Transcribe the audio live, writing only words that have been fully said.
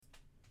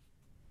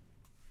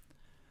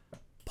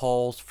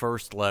Paul's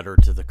first letter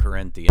to the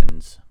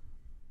Corinthians.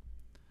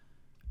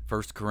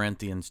 1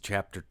 Corinthians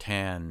chapter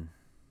 10.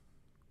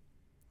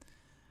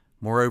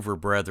 Moreover,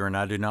 brethren,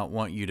 I do not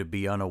want you to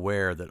be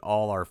unaware that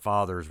all our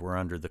fathers were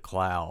under the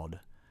cloud.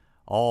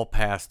 All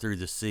passed through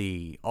the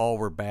sea. All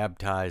were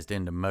baptized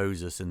into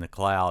Moses in the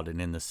cloud and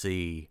in the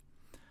sea.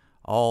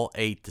 All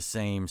ate the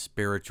same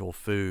spiritual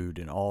food,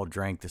 and all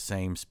drank the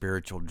same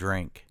spiritual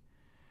drink.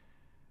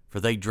 For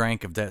they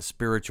drank of that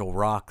spiritual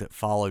rock that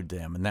followed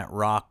them, and that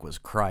rock was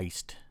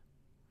Christ.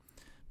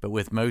 But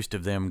with most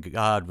of them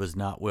God was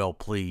not well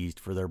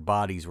pleased, for their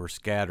bodies were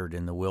scattered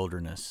in the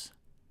wilderness.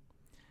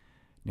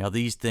 Now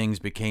these things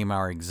became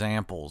our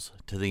examples,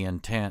 to the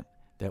intent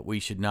that we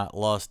should not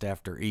lust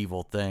after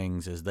evil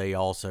things as they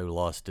also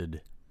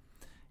lusted,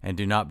 and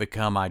do not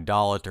become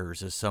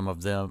idolaters as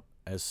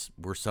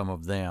were some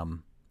of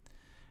them.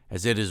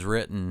 As it is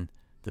written,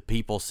 the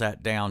people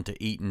sat down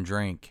to eat and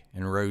drink,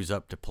 and rose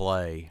up to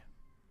play.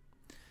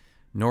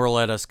 Nor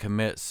let us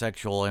commit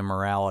sexual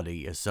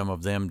immorality as some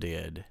of them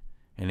did,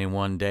 and in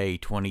one day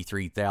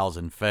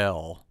 23,000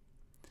 fell.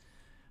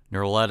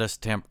 Nor let us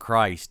tempt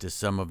Christ as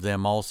some of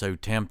them also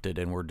tempted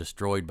and were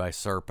destroyed by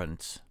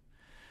serpents.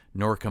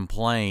 Nor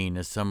complain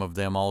as some of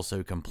them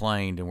also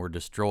complained and were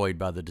destroyed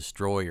by the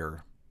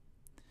destroyer.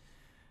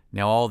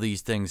 Now all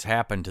these things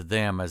happened to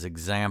them as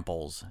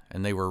examples,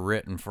 and they were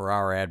written for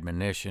our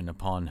admonition,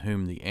 upon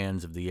whom the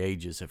ends of the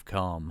ages have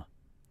come.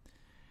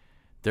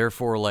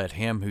 Therefore let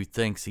him who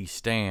thinks he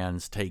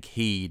stands take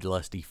heed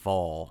lest he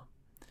fall.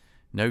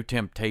 No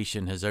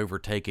temptation has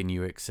overtaken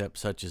you except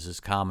such as is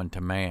common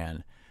to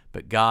man,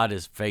 but God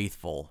is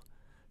faithful,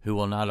 who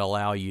will not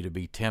allow you to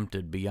be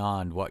tempted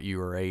beyond what you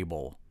are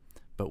able,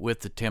 but with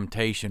the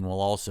temptation will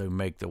also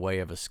make the way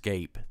of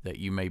escape, that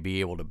you may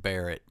be able to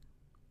bear it.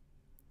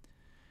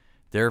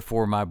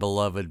 Therefore, my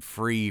beloved,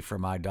 flee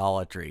from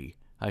idolatry.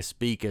 I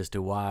speak as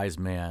to wise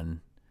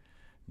men.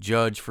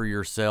 Judge for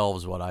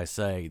yourselves what I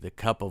say. The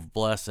cup of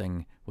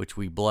blessing which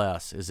we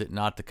bless, is it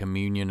not the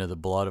communion of the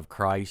blood of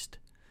Christ?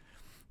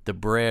 The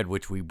bread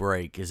which we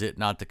break, is it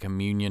not the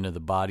communion of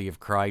the body of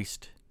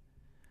Christ?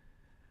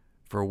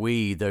 For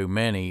we, though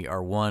many,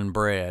 are one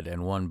bread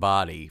and one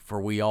body,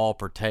 for we all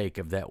partake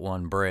of that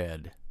one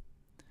bread.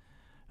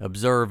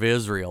 Observe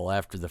Israel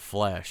after the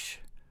flesh.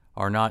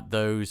 Are not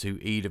those who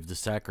eat of the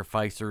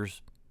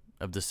sacrifices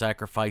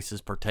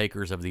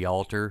partakers of the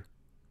altar?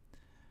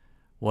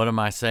 What am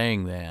I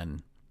saying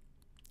then?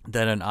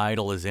 That an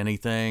idol is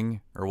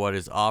anything, or what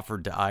is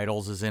offered to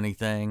idols is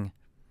anything?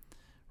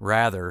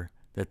 Rather,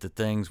 that the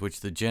things which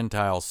the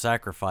Gentiles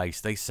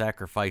sacrifice, they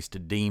sacrifice to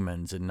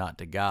demons and not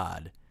to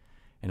God.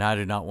 And I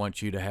do not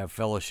want you to have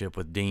fellowship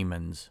with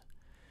demons.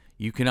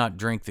 You cannot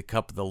drink the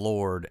cup of the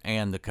Lord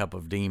and the cup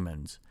of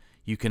demons.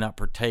 You cannot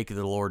partake of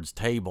the Lord's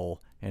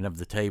table and of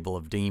the table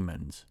of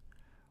demons.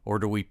 Or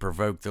do we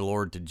provoke the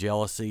Lord to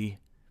jealousy?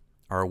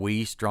 Are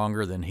we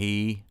stronger than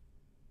he?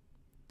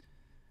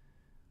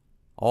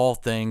 All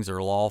things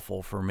are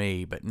lawful for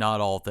me, but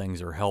not all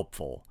things are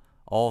helpful.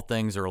 All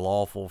things are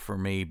lawful for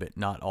me, but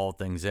not all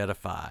things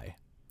edify.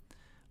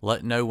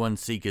 Let no one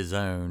seek his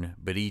own,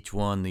 but each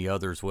one the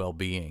other's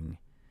well-being.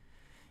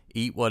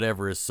 Eat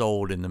whatever is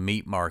sold in the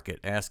meat market,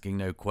 asking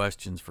no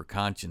questions for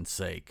conscience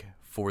sake,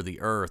 for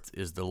the earth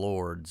is the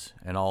Lord's,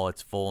 and all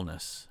its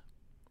fullness.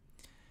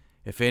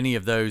 If any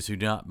of those who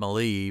do not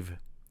believe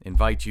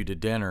invite you to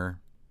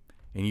dinner,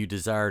 and you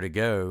desire to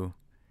go,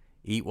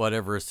 eat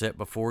whatever is set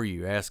before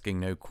you, asking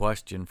no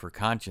question for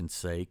conscience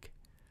sake.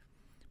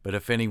 But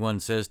if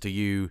anyone says to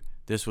you,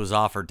 this was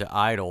offered to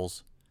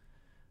idols,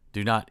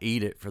 do not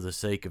eat it for the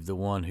sake of the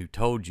one who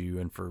told you,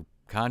 and for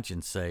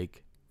conscience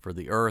sake, for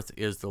the earth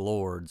is the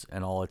Lord's,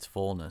 and all its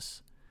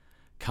fullness.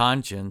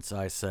 Conscience,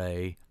 I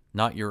say,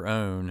 not your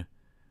own,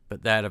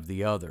 but that of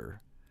the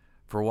other.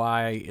 For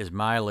why is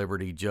my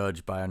liberty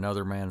judged by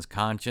another man's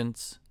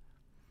conscience?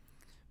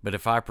 But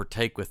if I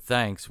partake with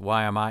thanks,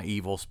 why am I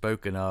evil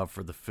spoken of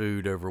for the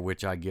food over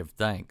which I give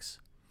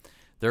thanks?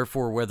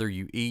 Therefore, whether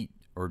you eat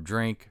or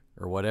drink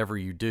or whatever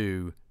you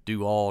do,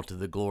 do all to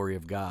the glory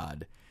of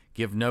God.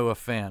 Give no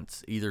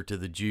offense either to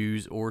the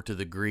Jews or to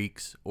the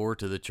Greeks or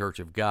to the church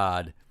of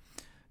God,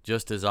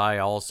 just as I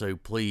also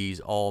please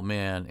all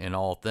men in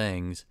all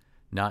things,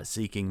 not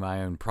seeking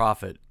my own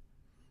profit,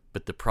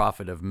 but the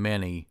profit of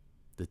many,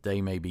 that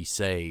they may be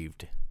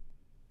saved.